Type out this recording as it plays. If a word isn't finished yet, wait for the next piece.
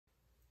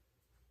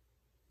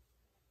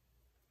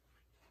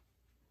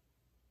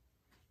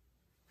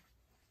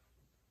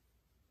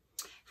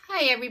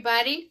Hi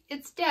everybody,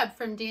 it's Deb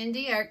from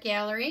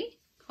DnDArtGallery.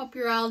 Hope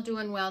you're all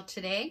doing well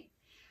today.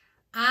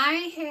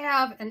 I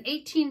have an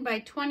 18 by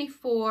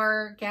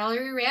 24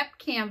 gallery wrapped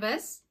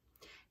canvas.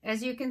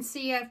 As you can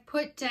see, I've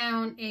put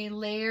down a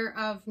layer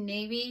of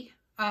navy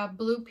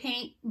blue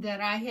paint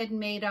that I had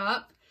made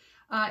up.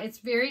 It's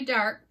very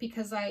dark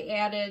because I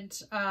added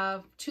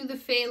to the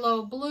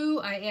phthalo blue,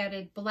 I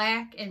added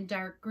black and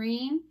dark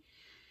green.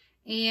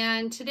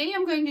 And today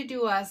I'm going to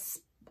do a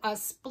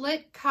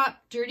split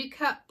cup, dirty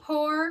cup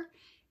pour,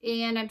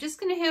 and I'm just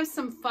going to have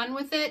some fun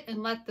with it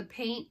and let the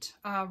paint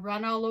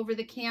run all over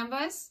the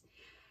canvas.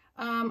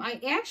 I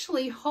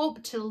actually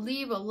hope to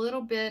leave a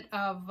little bit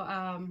of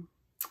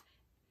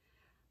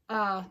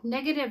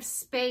negative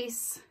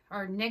space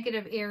or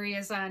negative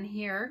areas on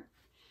here.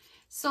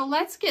 So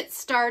let's get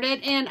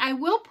started, and I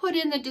will put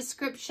in the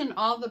description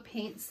all the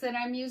paints that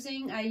I'm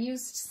using. I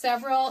used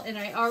several and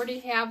I already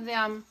have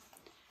them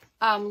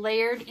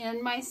layered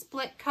in my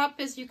split cup,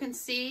 as you can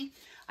see.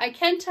 I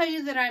can tell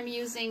you that I'm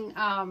using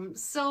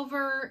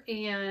silver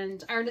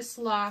and Artist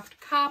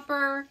Loft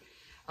copper,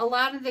 a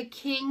lot of the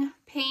King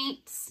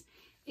paints,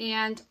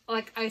 and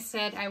like I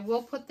said, I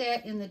will put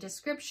that in the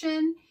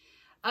description.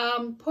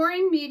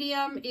 Pouring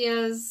medium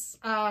is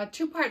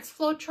 2 parts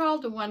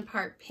Floetrol to 1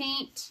 part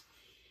paint,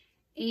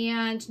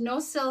 and no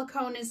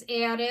silicone is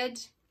added.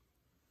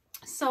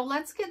 So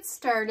let's get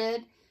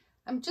started.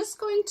 I'm just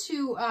going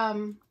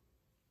to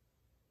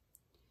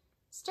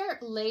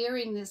start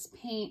layering this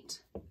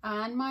paint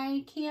on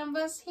my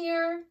canvas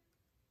here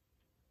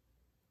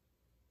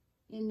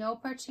in no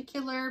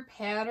particular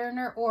pattern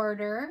or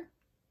order.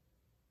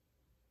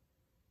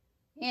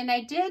 And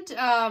I did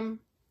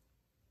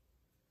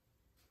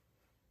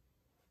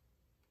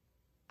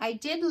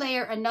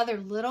layer another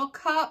little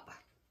cup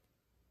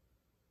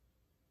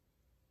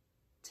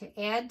to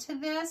add to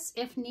this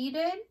if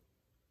needed.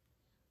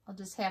 I'll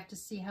just have to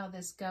see how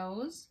this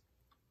goes.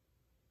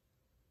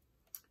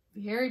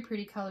 Very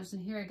pretty colors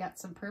in here. I got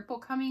some purple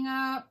coming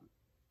up,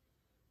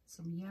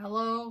 some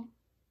yellow.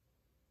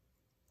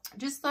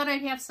 Just thought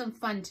I'd have some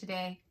fun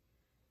today.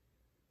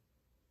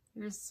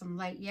 Here's some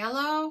light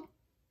yellow.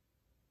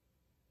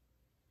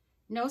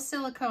 No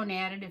silicone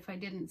added, if I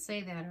didn't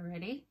say that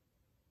already.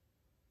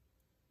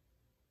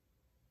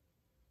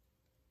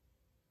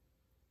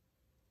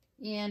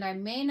 And I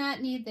may not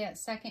need that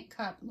second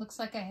cup. Looks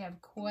like I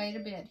have quite a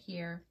bit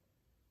here.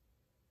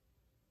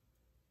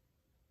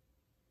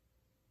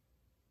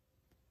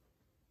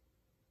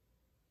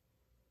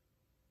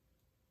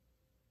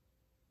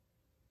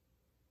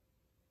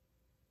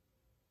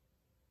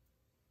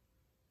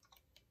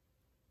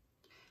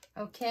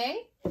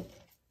 Okay,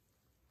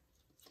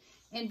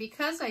 and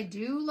because I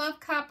do love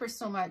copper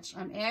so much,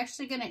 I'm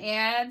actually going to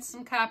add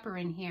some copper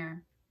in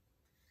here.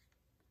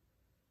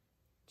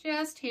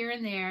 Just here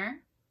and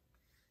there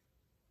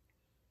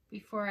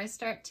before I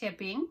start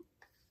tipping.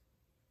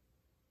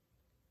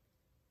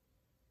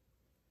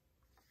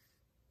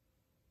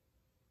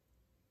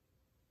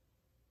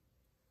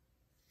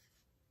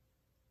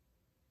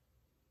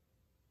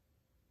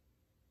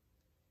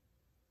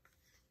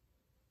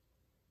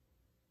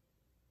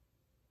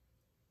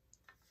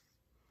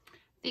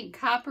 I think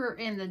copper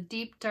and the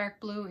deep dark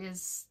blue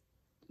is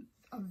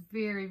a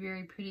very,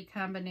 very pretty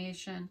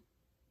combination.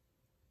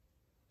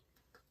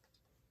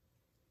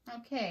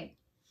 Okay.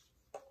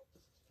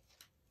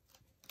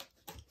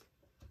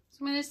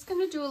 So I'm just going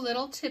to do a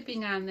little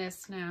tipping on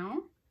this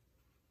now.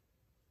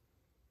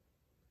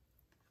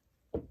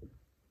 I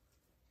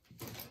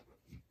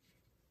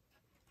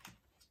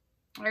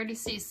already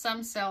see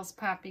some cells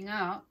popping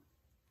out.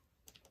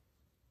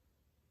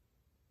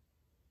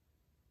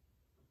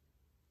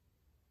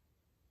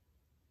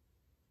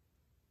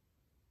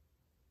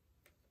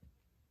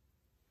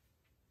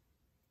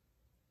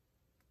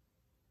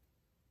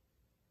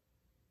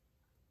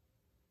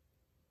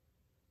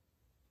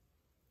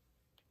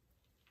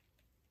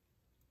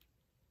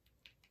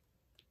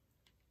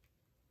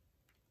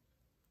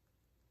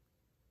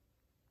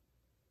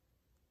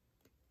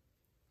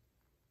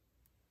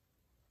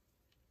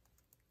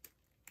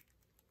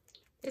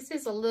 This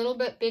is a little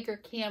bit bigger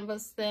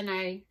canvas than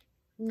I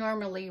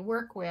normally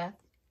work with.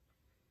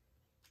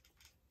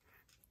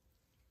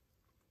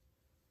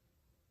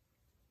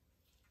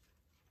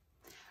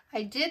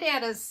 I did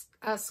add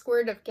a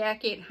squirt of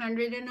GAC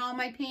 800 in all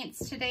my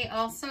paints today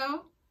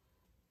also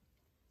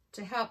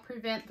to help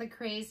prevent the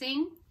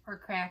crazing or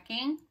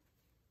cracking.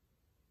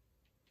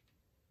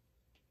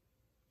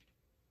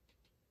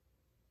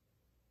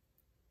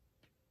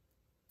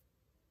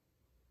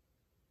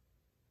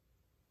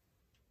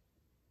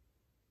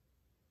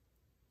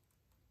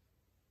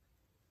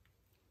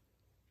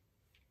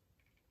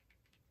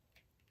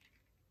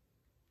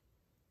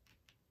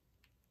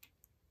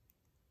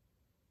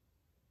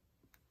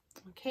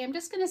 Okay, I'm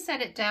just going to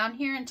set it down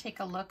here and take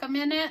a look a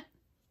minute.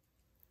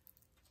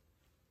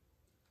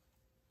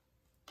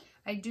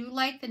 I do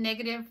like the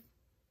negative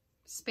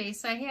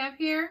space I have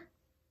here,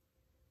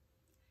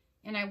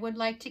 and I would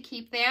like to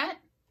keep that.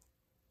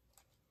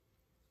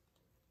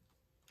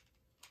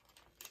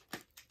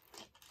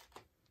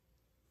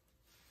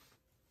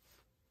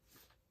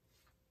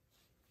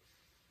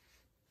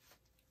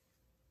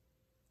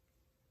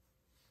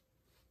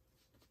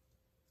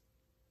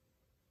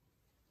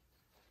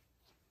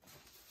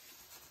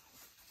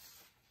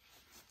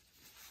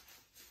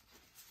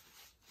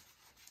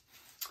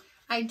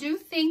 I do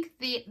think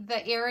the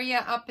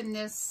area up in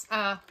this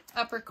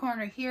upper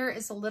corner here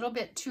is a little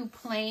bit too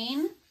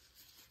plain.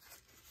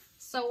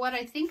 So what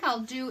I think I'll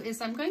do is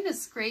I'm going to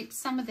scrape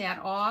some of that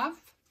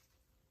off.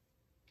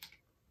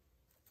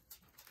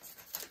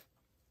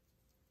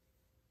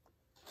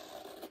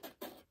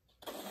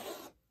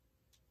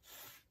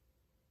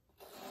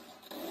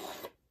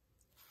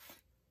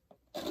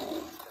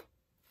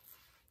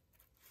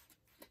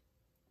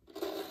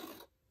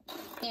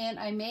 And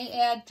I may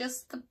add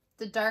just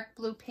the dark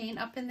blue paint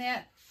up in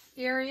that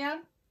area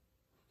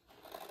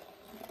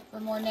for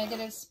more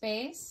negative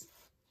space.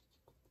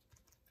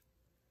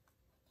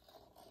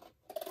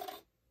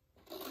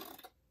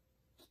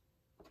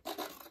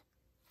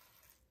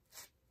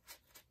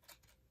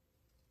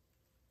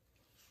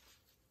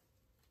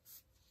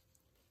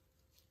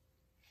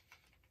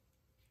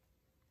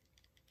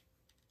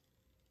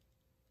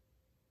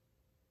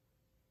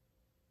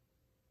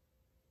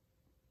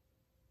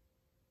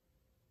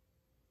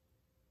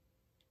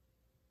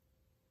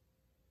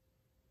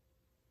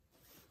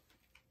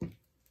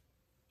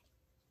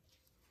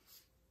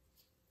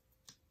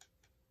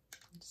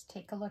 Just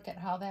take a look at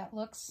how that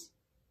looks.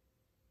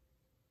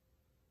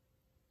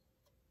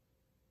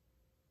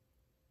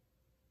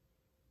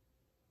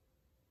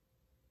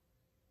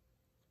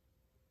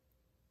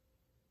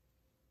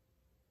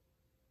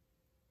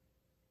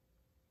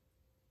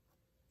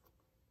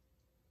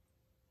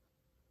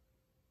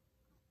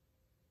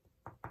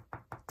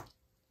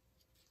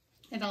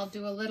 And I'll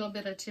do a little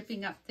bit of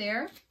tipping up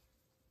there.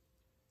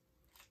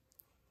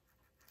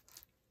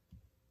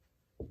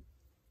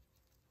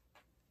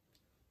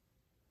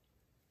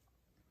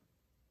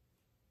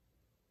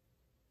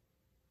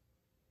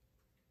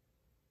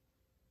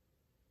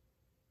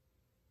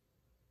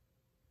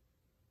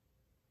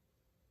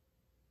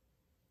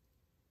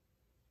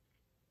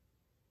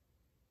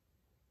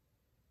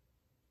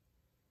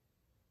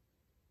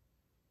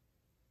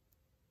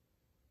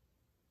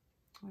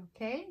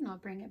 Okay, and I'll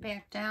bring it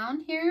back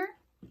down here.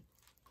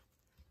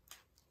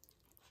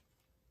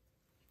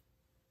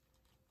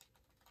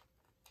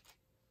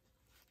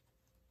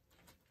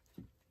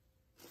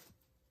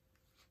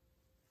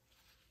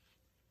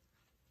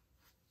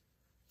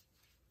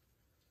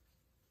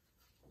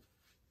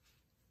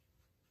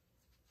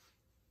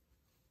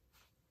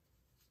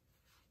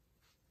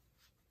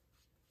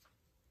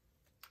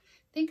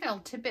 I think I'll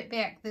tip it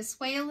back this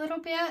way a little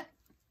bit.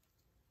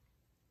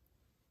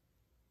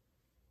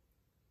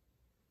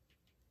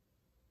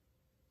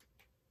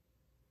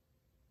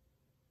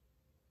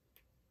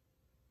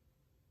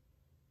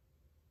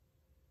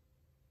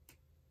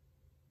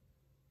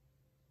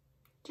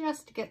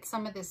 Just to get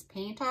some of this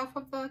paint off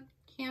of the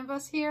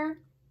canvas here.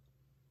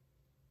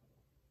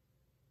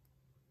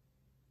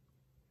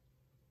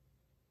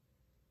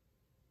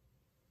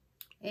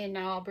 And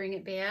now I'll bring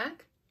it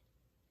back.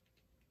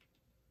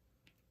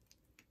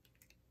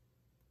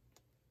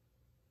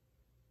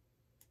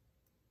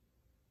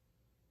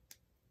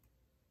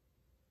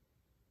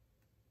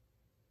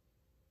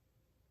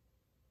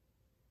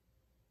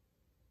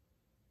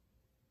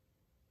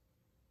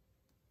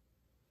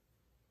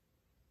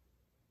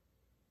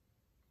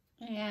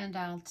 And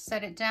I'll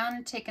set it down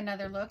and take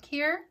another look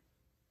here.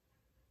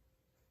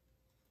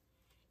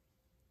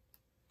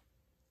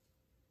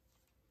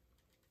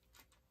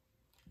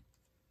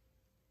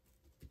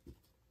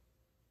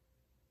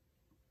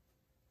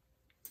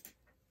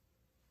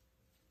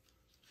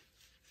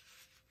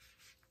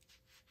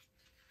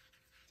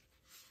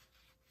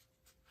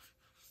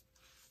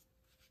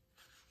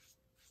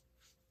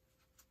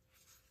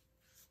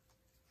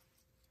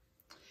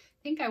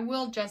 I think I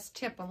will just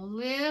tip a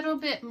little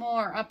bit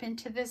more up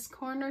into this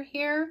corner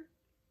here.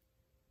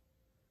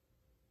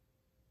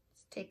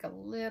 Let's take a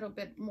little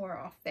bit more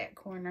off that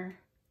corner.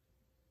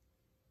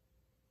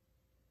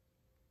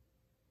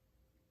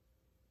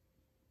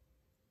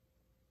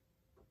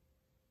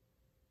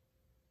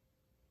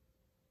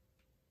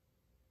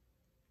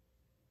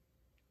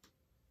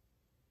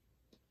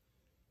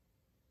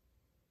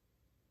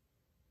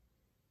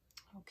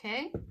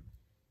 Okay,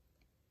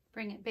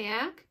 bring it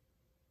back.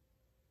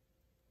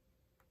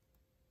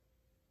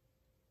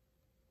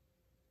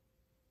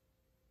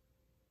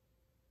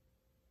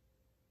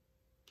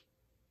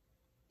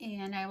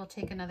 And I will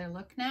take another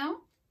look now.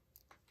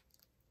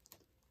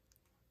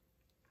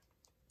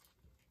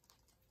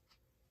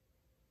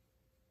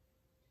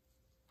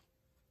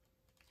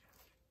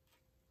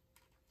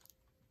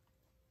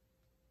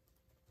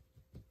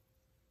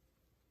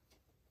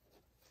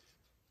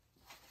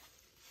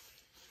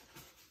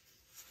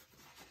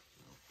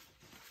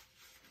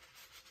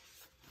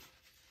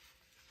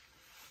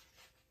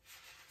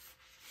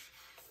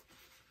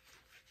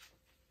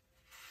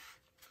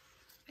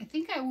 I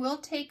think I will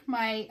take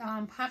my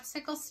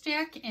popsicle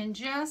stick and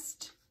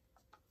just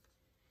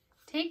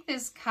take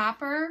this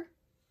copper,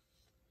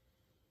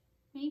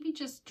 maybe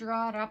just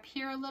draw it up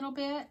here a little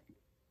bit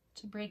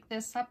to break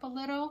this up a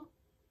little.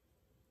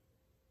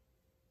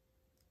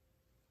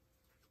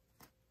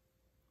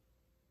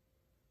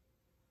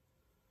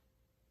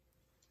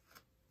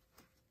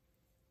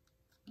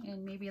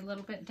 and maybe a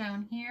little bit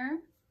down here.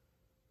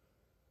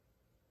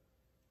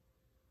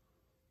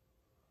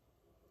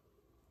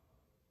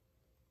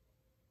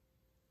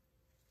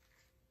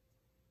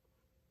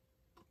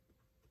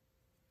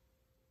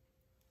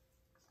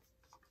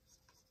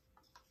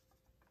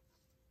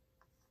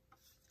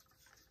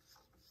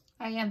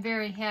 I am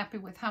very happy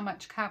with how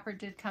much copper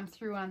did come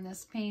through on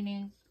this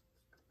painting.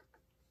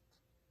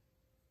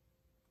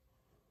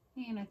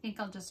 And I think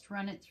I'll just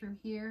run it through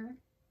here.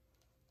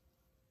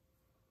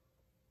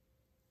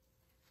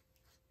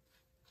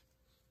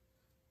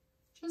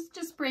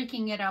 Just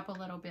breaking it up a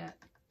little bit.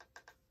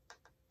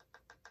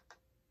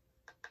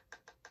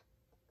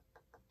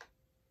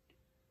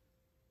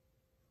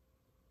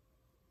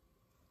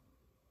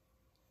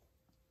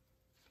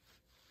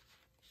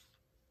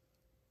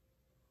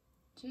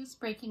 Just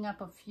breaking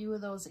up a few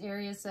of those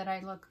areas that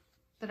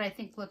I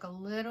think look a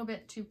little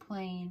bit too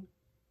plain.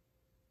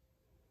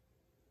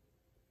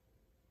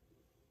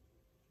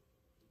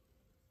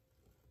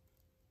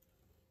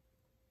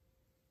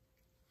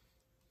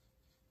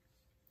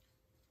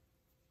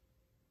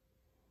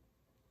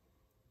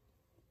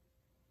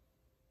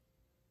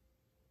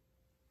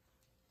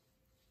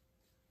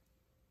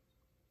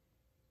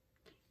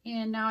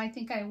 And now I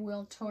think I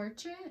will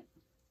torch it.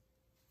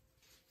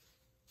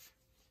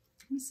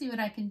 Let me see what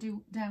I can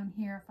do down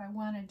here if I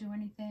want to do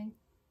anything.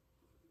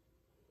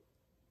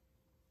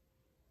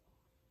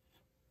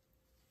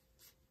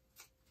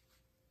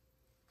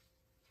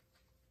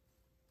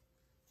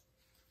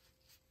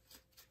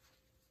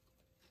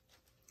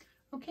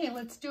 Okay,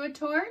 let's do a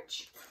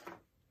torch.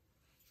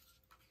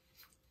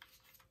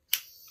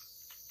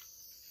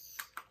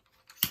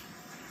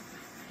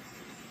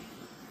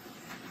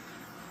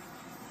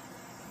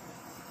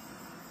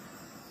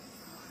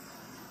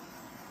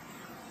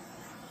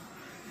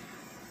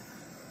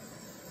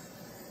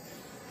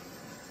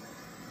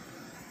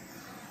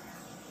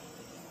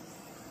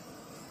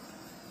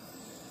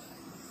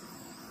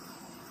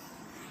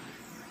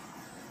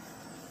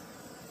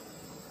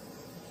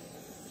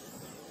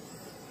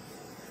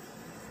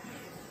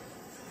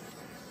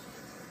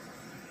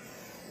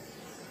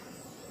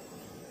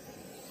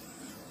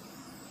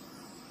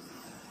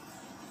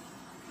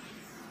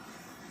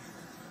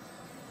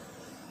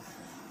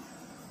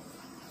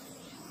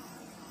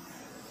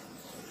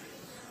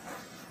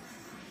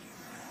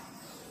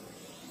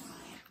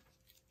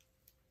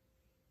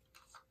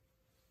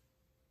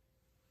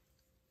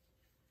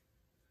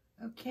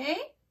 Okay,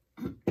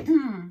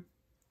 let's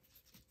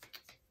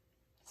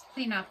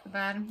clean off the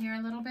bottom here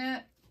a little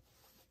bit.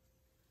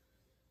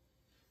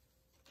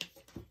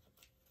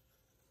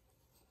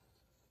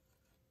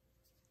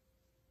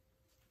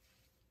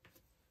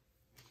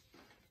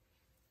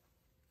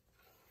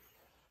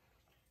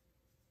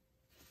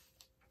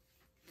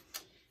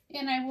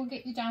 And I will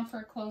get you down for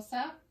a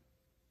close-up.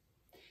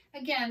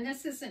 Again,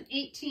 this is an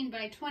 18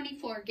 by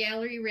 24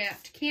 gallery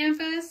wrapped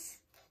canvas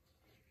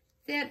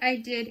that I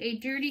did a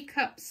dirty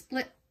cup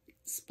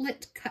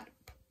split cut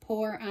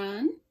pour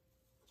on.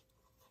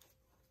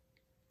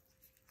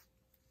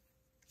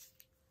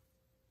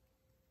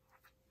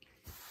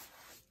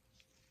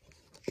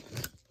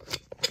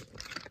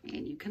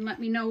 And you can let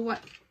me know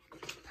what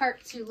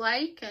parts you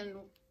like and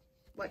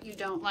what you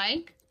don't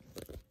like.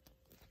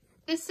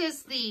 This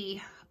is the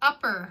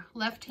upper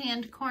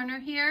left-hand corner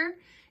here,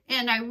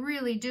 and I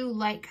really do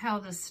like how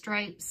the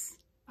stripes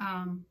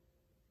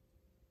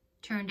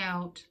turned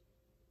out.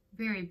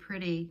 Very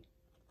pretty.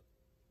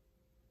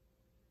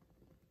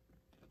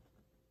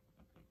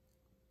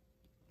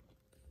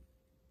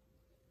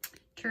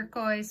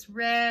 Turquoise,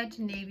 red,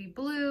 navy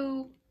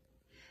blue,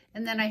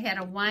 and then I had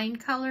a wine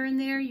color in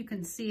there. You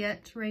can see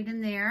it right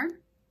in there.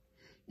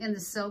 And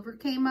the silver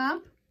came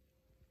up.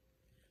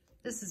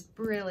 This is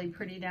really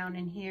pretty down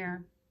in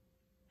here.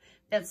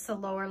 That's the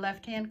lower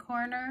left-hand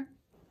corner.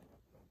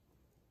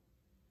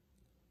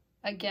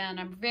 Again,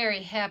 I'm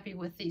very happy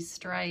with these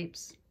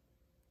stripes.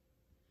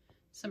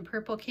 Some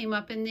purple came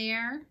up in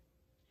there.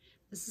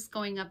 This is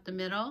going up the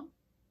middle.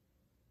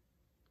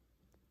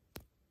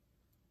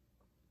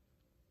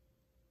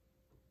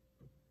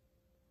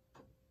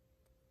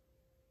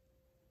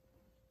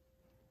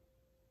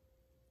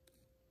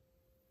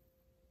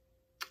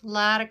 A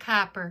lot of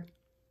copper,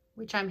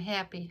 which I'm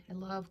happy. I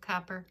love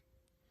copper.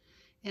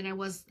 And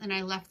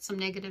I left some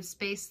negative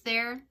space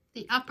there.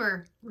 The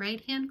upper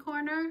right-hand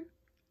corner.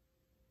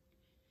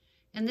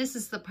 And this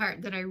is the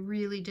part that I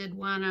really did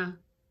want to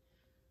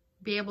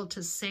be able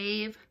to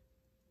save.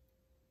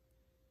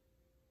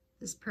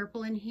 This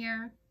purple in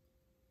here.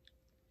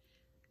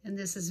 And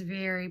this is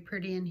very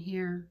pretty in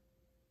here.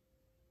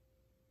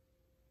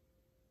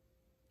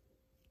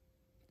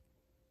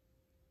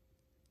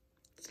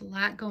 It's a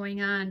lot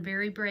going on,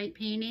 very bright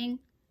painting.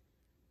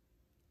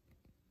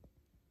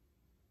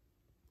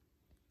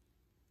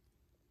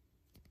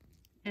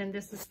 And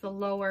this is the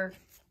lower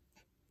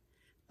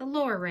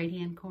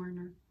right-hand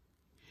corner.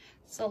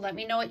 So let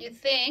me know what you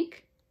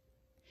think.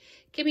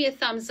 Give me a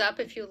thumbs up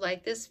if you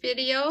like this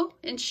video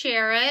and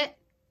share it.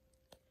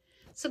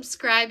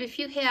 Subscribe if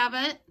you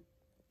haven't.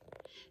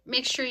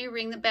 make sure you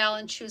ring the bell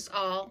and choose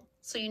all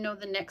so you know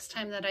the next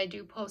time that I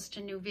do post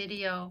a new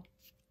video.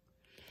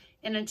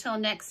 And until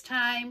next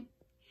time,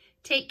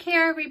 take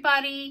care,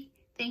 everybody.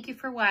 Thank you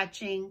for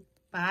watching.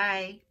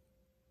 Bye.